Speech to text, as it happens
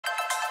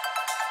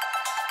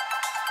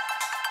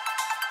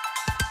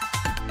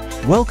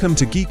Welcome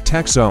to Geek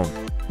Tech Zone,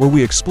 where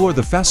we explore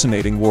the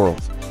fascinating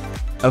world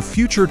of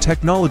future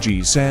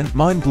technologies and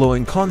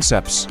mind-blowing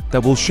concepts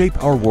that will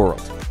shape our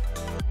world.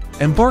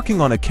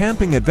 Embarking on a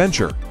camping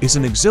adventure is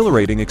an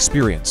exhilarating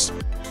experience.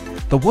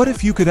 But what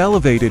if you could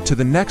elevate it to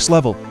the next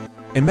level?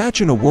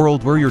 Imagine a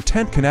world where your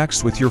tent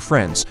connects with your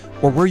friends,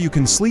 or where you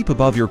can sleep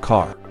above your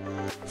car.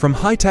 From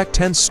high-tech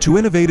tents to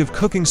innovative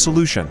cooking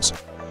solutions,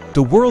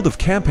 the world of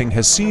camping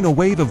has seen a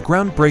wave of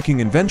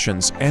groundbreaking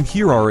inventions, and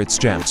here are its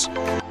gems.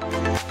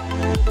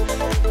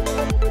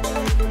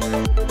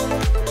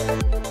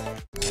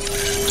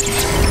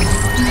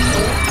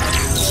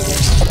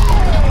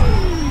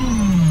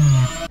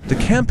 The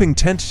camping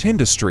tent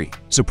industry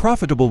is a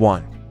profitable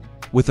one,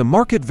 with a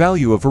market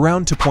value of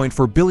around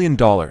 $2.4 billion.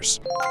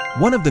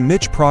 One of the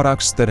niche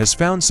products that has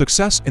found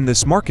success in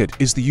this market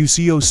is the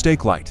UCO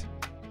STAKELIGHT.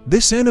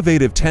 This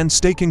innovative tent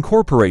stake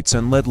incorporates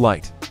an LED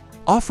light,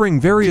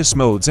 offering various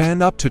modes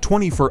and up to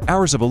 24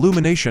 hours of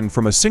illumination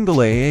from a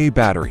single AA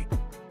battery.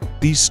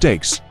 These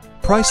stakes,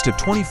 priced at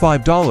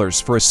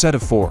 $25 for a set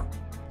of 4,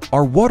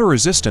 are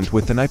water-resistant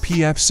with an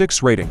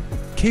IPF6 rating,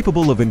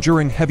 capable of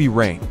enduring heavy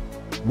rain,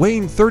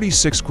 weighing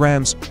 36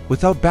 grams,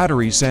 without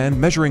batteries and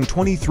measuring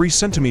 23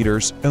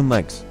 centimeters in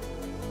length.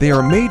 They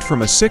are made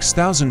from a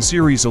 6000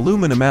 series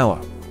aluminum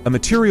alloy, a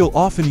material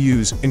often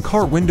used in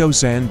car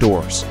windows and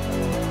doors.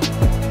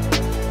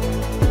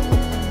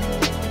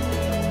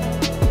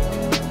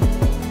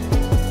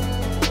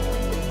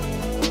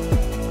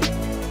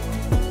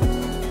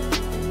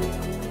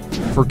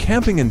 For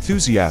camping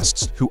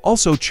enthusiasts who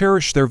also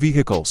cherish their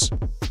vehicles,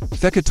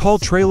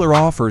 THECATAL trailer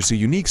offers a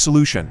unique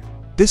solution.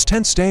 This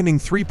tent, standing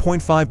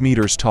 3.5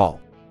 meters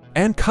tall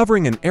and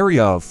covering an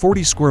area of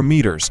 40 square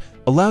meters,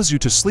 allows you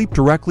to sleep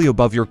directly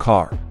above your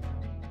car.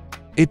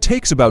 It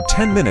takes about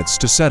 10 minutes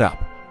to set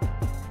up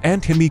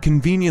and can be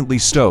conveniently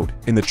stowed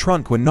in the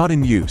trunk when not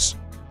in use.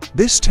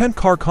 This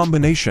tent-car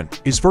combination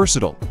is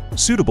versatile,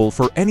 suitable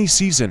for any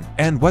season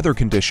and weather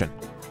condition.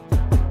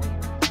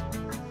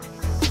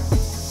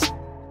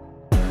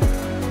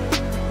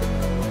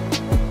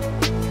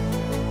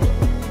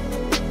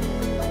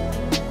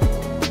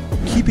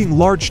 Keeping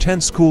large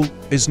tents cool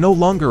is no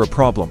longer a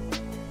problem,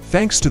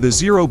 thanks to the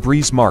Zero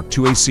Breeze Mark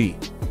II AC.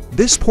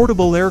 This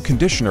portable air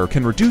conditioner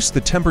can reduce the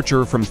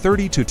temperature from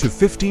 30 to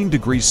 15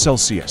 degrees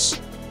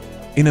Celsius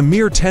in a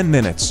mere 10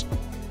 minutes.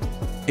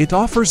 It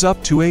offers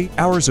up to 8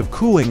 hours of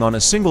cooling on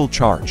a single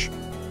charge,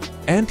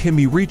 and can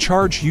be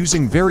recharged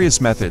using various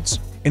methods,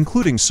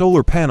 including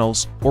solar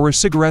panels or a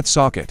cigarette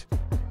socket.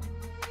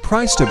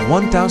 Priced at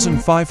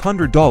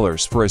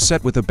 $1,500 for a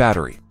set with a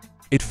battery,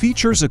 it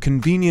features a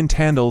convenient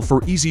handle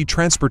for easy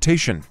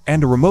transportation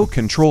and a remote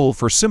control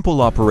for simple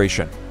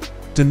operation.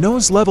 The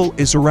noise level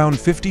is around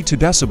 52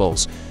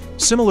 decibels,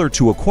 similar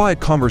to a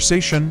quiet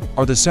conversation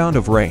or the sound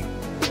of rain.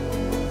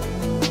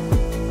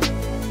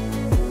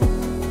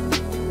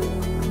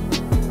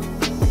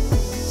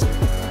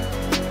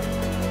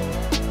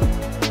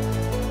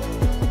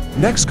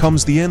 Next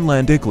comes the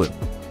Inland Iglu,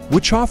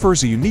 which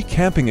offers a unique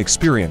camping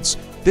experience.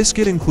 This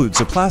kit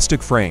includes a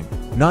plastic frame,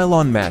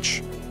 nylon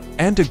mesh,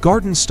 and a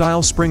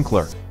garden-style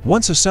sprinkler.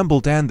 Once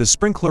assembled and the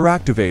sprinkler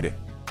activated,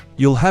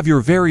 you'll have your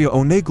very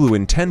own igloo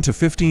in 10 to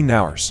 15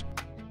 hours.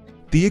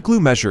 The igloo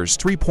measures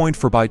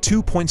 3.4 by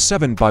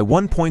 2.7 by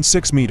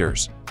 1.6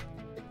 meters.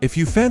 If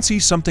you fancy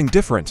something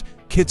different,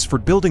 kits for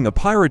building a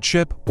pirate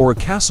ship or a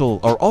castle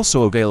are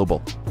also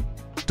available.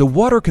 The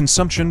water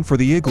consumption for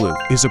the igloo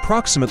is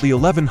approximately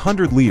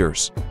 1100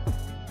 liters.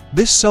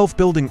 This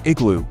self-building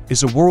igloo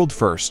is a world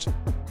first,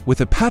 with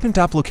a patent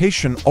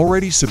application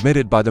already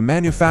submitted by the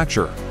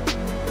manufacturer.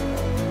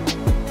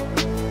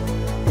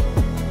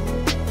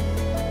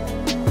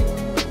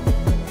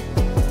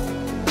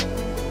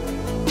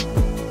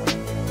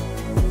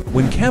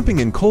 When camping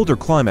in colder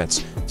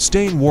climates,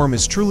 staying warm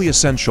is truly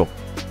essential.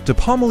 The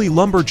POMOLY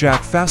LumberJack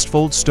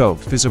Fastfold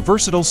stove is a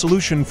versatile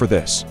solution for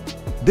this.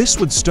 This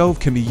wood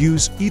stove can be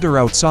used either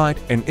outside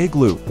an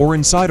igloo or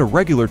inside a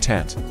regular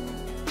tent.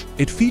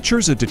 It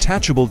features a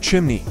detachable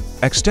chimney,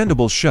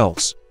 extendable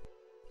shelves,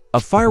 a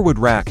firewood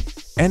rack,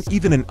 and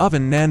even an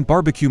oven and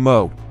barbecue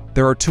mode.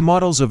 There are 2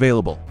 models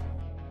available,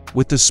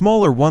 with the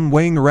smaller one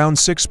weighing around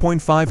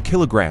 6.5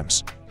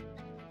 kilograms.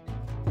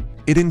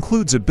 It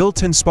includes a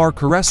built-in spark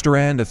arrestor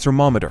and a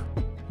thermometer.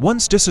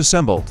 Once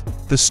disassembled,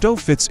 the stove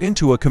fits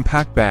into a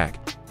compact bag.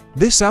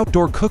 This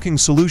outdoor cooking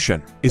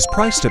solution is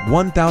priced at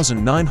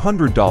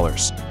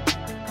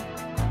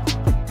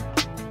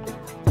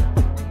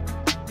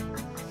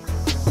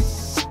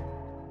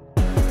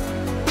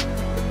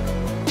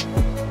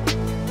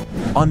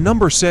On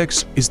number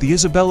 6 is the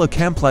Isabella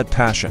Camplet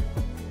Passion,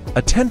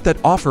 a tent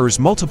that offers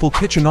multiple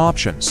kitchen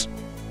options.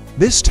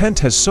 This tent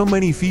has so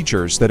many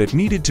features that it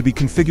needed to be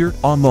configured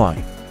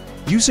online,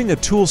 using a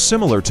tool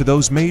similar to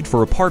those made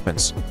for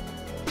apartments.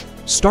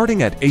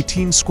 Starting at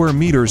 18 square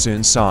meters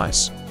in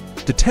size,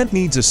 the tent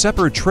needs a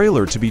separate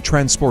trailer to be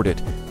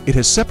transported. It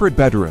has separate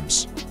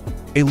bedrooms,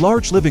 a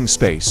large living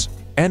space,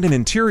 and an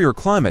interior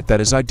climate that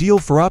is ideal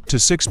for up to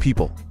 6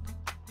 people.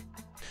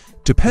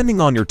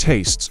 Depending on your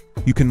tastes,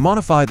 you can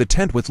modify the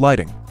tent with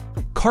lighting,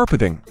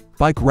 carpeting,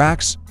 bike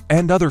racks,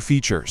 and other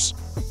features.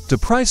 The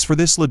price for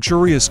this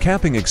luxurious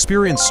camping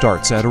experience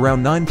starts at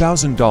around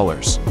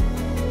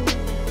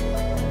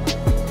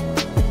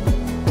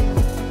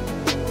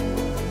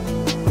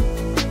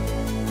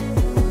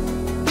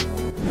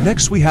 $9,000.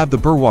 Next we have the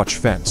Bearwatch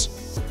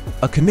Fence,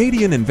 a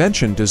Canadian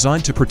invention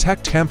designed to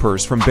protect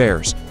campers from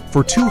bears.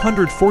 For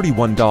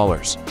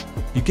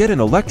 $241, you get an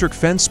electric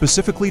fence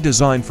specifically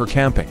designed for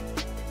camping.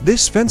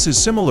 This fence is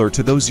similar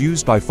to those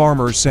used by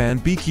farmers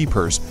and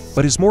beekeepers,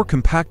 but is more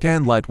compact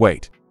and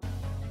lightweight.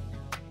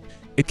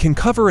 It can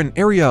cover an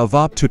area of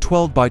up to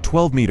 12 by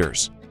 12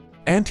 meters,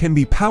 and can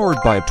be powered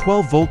by a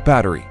 12-volt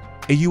battery,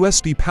 a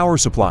USB power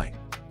supply,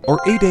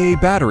 or 8 AA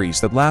batteries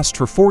that last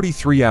for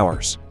 43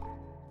 hours.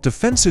 The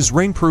fence is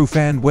rainproof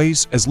and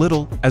weighs as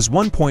little as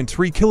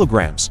 1.3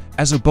 kilograms.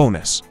 As a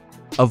bonus,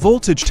 a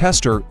voltage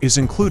tester is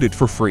included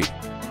for free.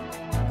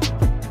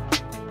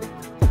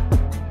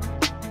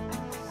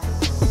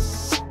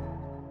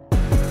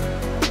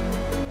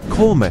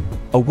 Coleman,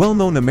 a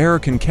well-known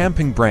American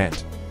camping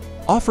brand,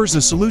 offers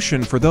a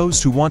solution for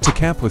those who want to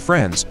camp with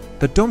friends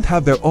that don't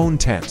have their own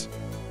tent.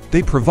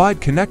 They provide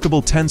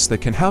connectable tents that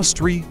can house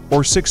 3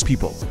 or 6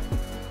 people.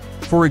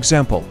 For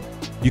example,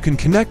 you can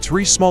connect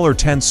 3 smaller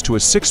tents to a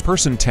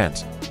 6-person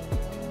tent.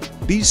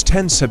 These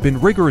tents have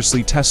been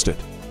rigorously tested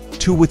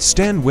to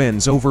withstand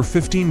winds over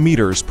 15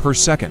 meters per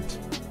second.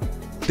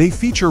 They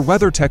feature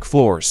WeatherTech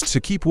floors to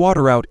keep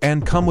water out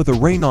and come with a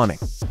rain awning.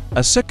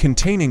 A set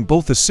containing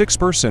both a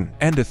 6-person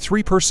and a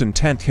 3-person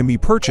tent can be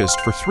purchased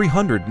for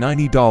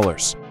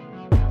 $390.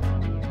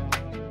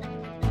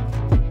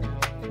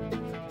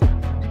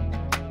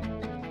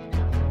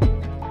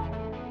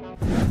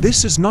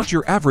 This is not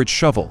your average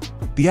shovel.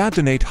 The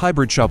Advenate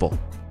hybrid shovel,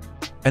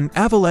 an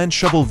avalanche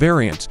shovel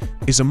variant,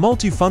 is a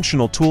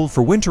multifunctional tool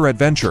for winter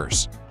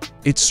adventures.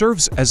 It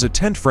serves as a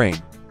tent frame,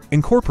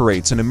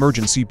 incorporates an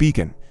emergency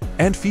beacon,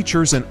 and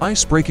features an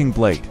ice-breaking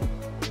blade.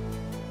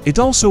 It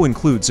also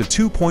includes a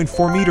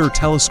 2.4-meter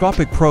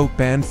telescopic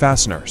probe and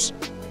fasteners.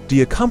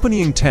 The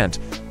accompanying tent,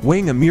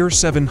 weighing a mere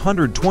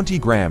 720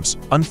 grams,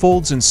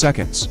 unfolds in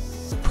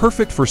seconds,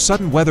 perfect for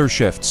sudden weather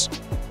shifts.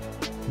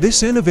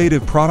 This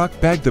innovative product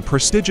bagged the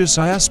prestigious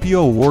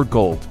ISPO Award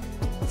Gold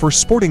for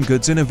sporting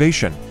goods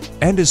innovation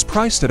and is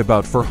priced at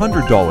about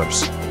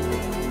 $400.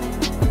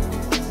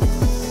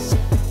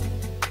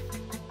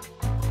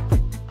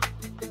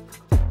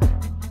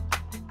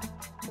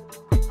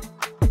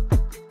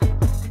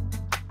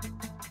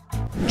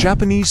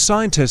 Japanese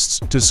scientists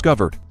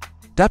discovered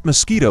that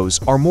mosquitoes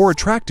are more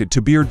attracted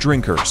to beer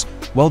drinkers,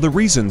 while the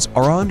reasons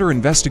are under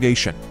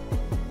investigation.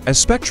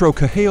 ESPECTRO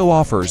CAHEO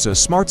offers a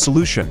smart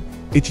solution.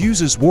 It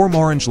uses warm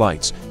orange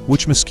lights,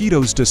 which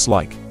mosquitoes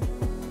dislike.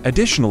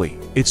 Additionally,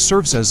 it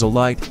serves as a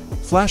light,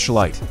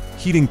 flashlight,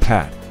 heating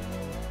pad,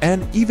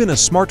 and even a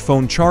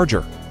smartphone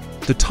charger.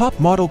 The top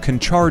model can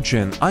charge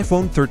an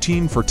iPhone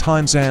 13 for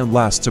times and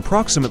lasts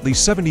approximately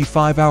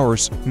 75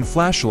 hours in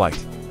flashlight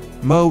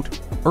mode.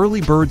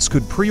 Early birds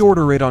could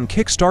pre-order it on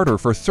Kickstarter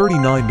for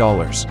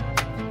 $39.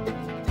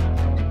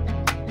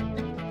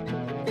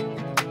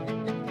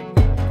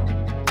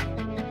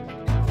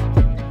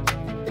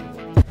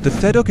 The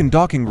Thedookan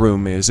docking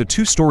room is a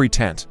 2-story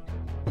tent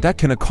that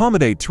can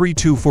accommodate 3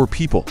 to 4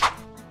 people.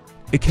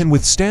 It can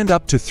withstand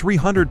up to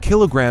 300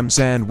 kilograms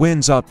and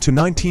winds up to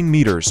 19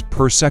 meters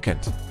per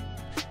second.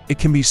 It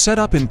can be set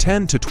up in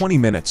 10 to 20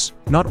 minutes,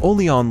 not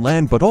only on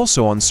land but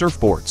also on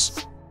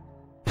surfboards.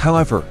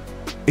 However,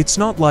 it's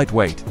not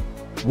lightweight,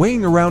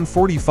 weighing around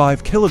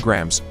 45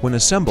 kilograms when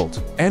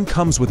assembled, and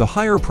comes with a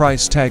higher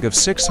price tag of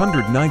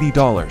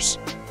 $690.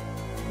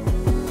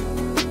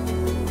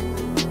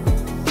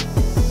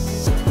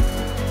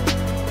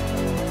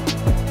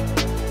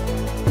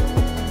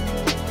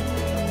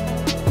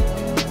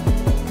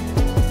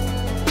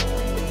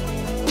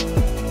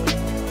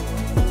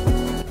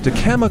 The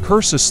Kammok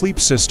Ursa sleep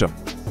system,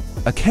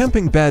 a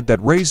camping bed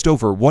that raised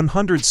over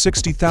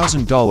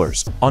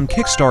 $160,000 on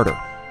Kickstarter,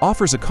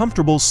 offers a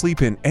comfortable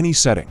sleep in any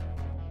setting.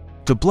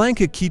 The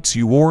blanket keeps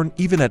you warm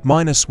even at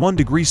 -1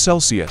 degree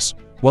Celsius,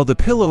 while the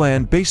pillow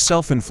and base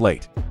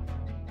self-inflate.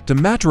 The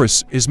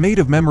mattress is made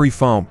of memory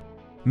foam,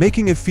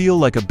 making it feel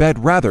like a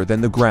bed rather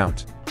than the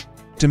ground.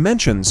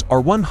 Dimensions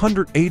are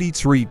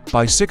 183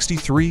 by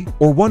 63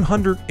 or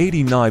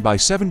 189 by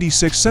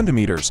 76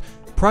 centimeters.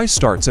 Price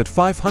starts at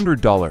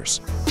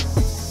 $500.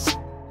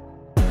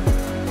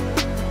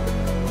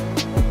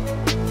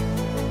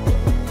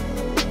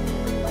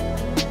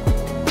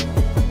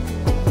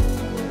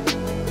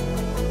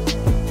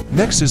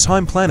 Next is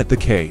Planet the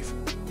Cave,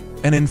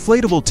 an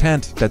inflatable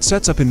tent that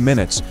sets up in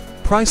minutes,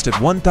 priced at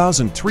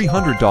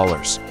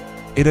 $1,300.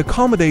 It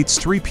accommodates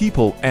 3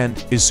 people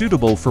and is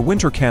suitable for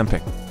winter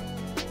camping.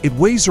 It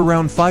weighs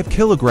around 5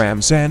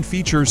 kilograms and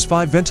features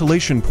 5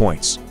 ventilation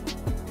points.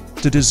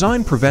 The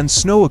design prevents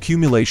snow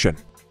accumulation,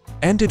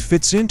 and it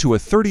fits into a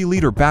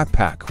 30-liter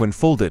backpack when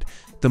folded.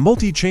 The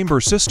multi-chamber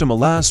system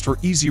allows for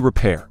easy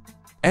repair,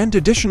 and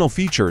additional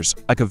features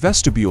like a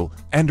vestibule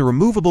and a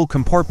removable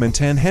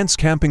compartment enhance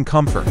camping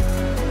comfort.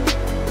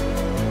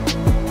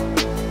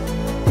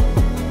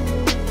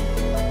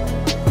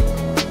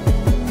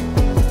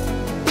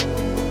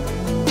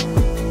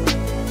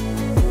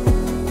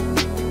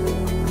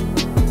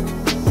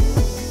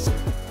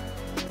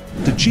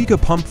 Chica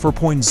Pump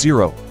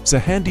 4.0 is a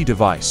handy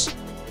device.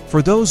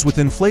 For those with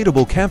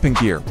inflatable camping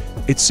gear,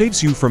 it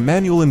saves you from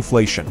manual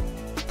inflation,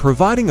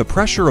 providing a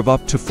pressure of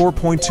up to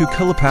 4.2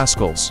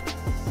 kilopascals.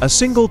 A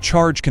single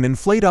charge can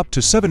inflate up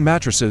to 7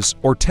 mattresses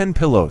or 10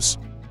 pillows.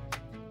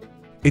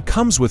 It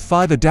comes with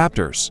 5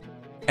 adapters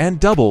and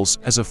doubles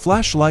as a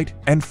flashlight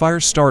and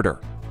fire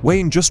starter,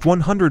 weighing just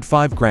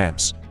 105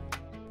 grams.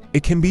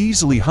 It can be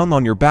easily hung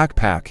on your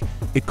backpack.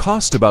 It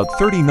costs about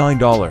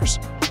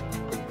 $39.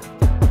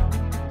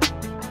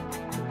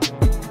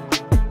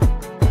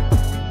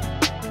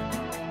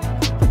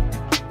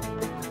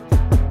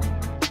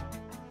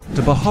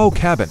 The CAHEO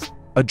Cabin,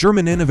 a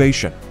German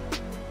innovation,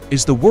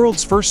 is the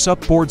world's first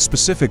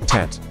supboard-specific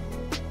tent.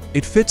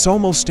 It fits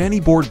almost any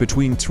board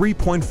between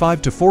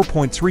 3.5 to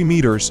 4.3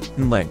 meters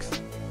in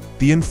length.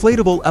 The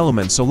inflatable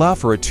elements allow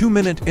for a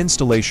 2-minute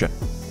installation.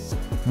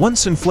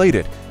 Once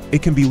inflated,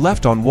 it can be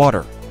left on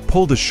water,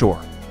 pulled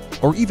ashore,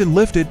 or even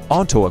lifted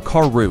onto a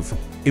car roof.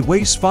 It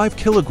weighs 5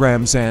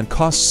 kilograms and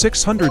costs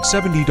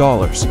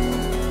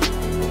 $670.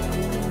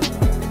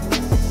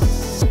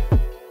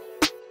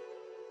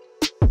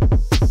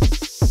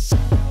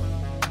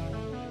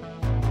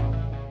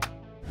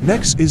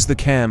 Next is the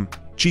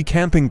Kammok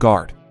Camping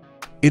Guard.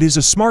 It is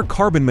a smart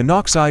carbon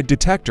monoxide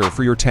detector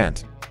for your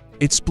tent.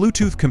 It's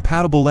Bluetooth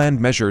compatible and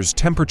measures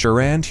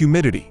temperature and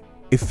humidity.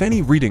 If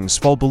any readings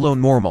fall below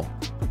normal,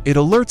 it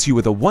alerts you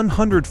with a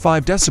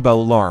 105 decibel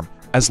alarm,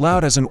 as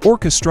loud as an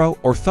orchestra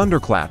or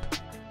thunderclap.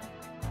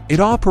 It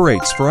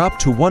operates for up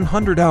to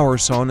 100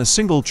 hours on a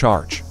single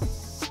charge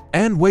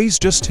and weighs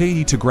just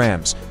 82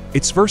 grams.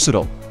 It's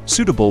versatile,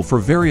 suitable for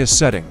various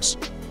settings.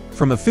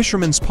 From a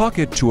fisherman's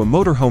pocket to a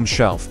motorhome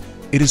shelf,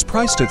 it is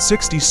priced at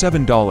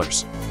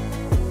 $67.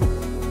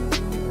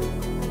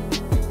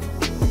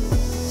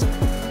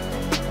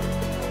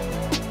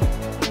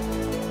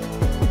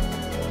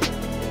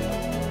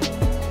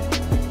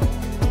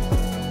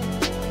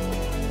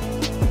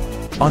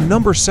 On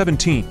number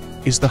 17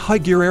 is the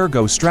High-Gear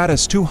Ergo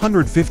Stratus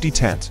 250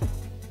 tent.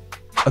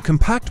 A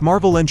compact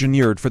marvel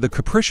engineered for the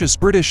capricious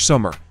British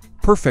summer,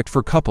 perfect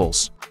for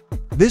couples.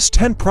 This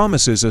tent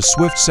promises a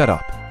swift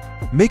setup,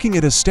 making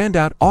it a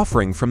standout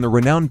offering from the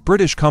renowned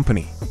British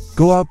company,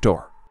 Go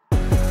Outdoor.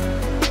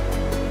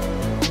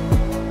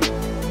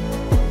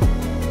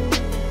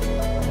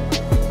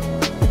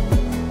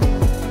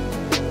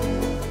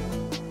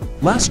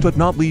 Last but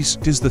not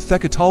least is the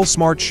THECATAL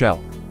Smart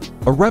Shell,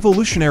 a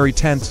revolutionary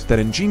tent that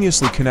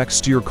ingeniously connects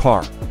to your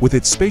car with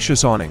its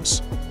spacious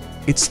awnings.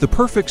 It's the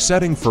perfect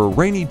setting for a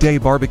rainy day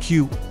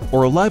barbecue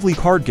or a lively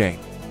card game.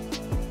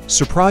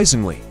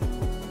 Surprisingly,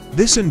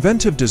 this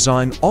inventive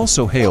design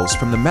also hails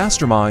from the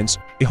masterminds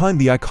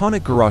behind the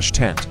iconic garage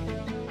tent.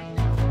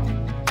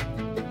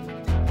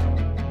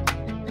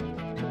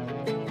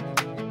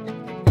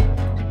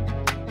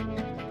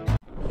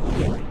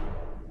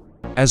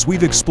 As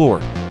we've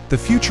explored, the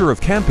future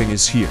of camping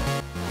is here,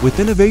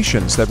 with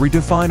innovations that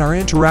redefine our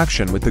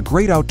interaction with the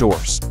great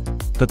outdoors.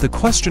 But the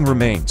question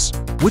remains,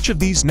 which of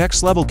these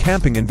next-level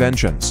camping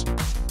inventions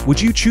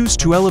would you choose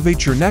to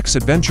elevate your next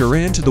adventure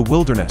into the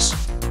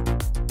wilderness?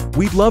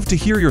 We'd love to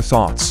hear your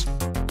thoughts,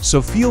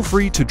 so feel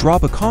free to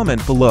drop a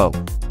comment below.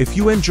 If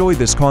you enjoyed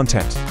this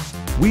content,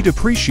 we'd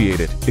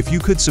appreciate it if you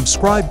could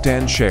subscribe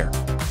and share,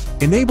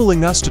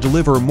 enabling us to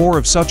deliver more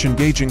of such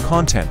engaging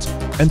content.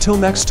 Until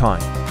next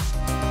time.